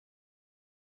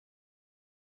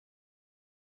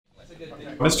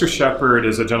Mr. Shepard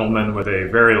is a gentleman with a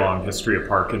very long history of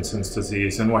Parkinson's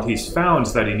disease, and what he's found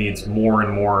is that he needs more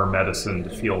and more medicine to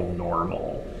feel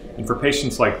normal. And for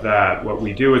patients like that, what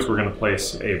we do is we're going to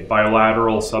place a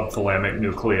bilateral subthalamic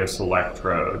nucleus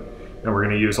electrode, and we're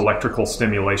going to use electrical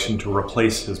stimulation to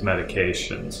replace his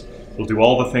medications. We'll do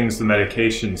all the things the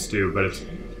medications do, but it's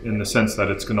in the sense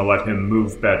that it's going to let him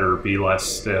move better, be less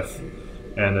stiff,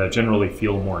 and generally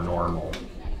feel more normal.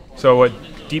 So what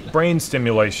deep brain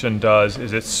stimulation does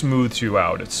is it smooths you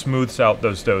out. It smooths out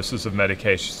those doses of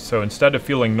medication. So instead of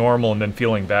feeling normal and then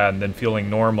feeling bad and then feeling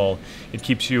normal, it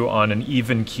keeps you on an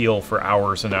even keel for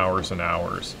hours and hours and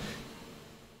hours.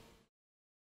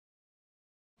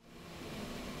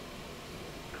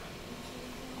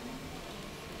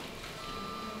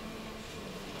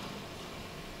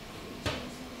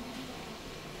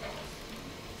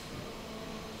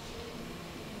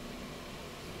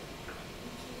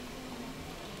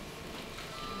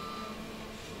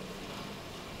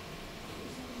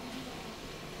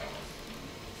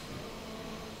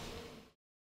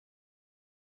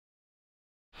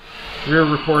 We are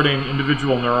recording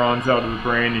individual neurons out of the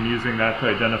brain and using that to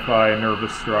identify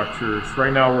nervous structures.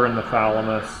 Right now we're in the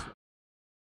thalamus.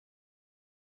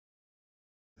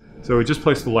 So we just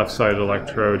placed the left side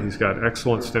electrode. He's got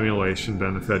excellent stimulation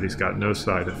benefit. He's got no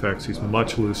side effects. He's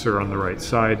much looser on the right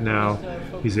side now.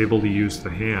 He's able to use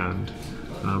the hand,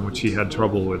 which he had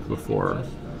trouble with before.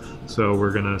 So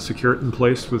we're going to secure it in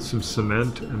place with some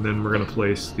cement, and then we're going to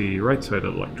place the right side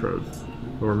electrode.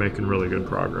 We're making really good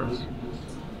progress.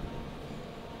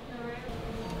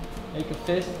 Make a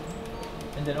fist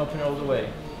and then open it all the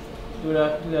way. Do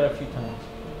that a few times.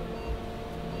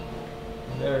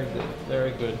 Very good,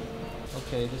 very good.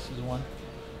 Okay, this is one.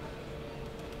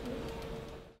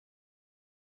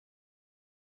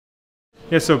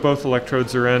 Yeah, so both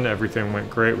electrodes are in. Everything went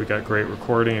great. We got great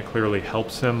recording. It clearly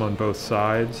helps him on both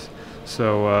sides.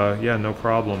 So yeah, no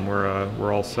problem.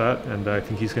 We're all set, and I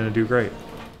think he's going to do great.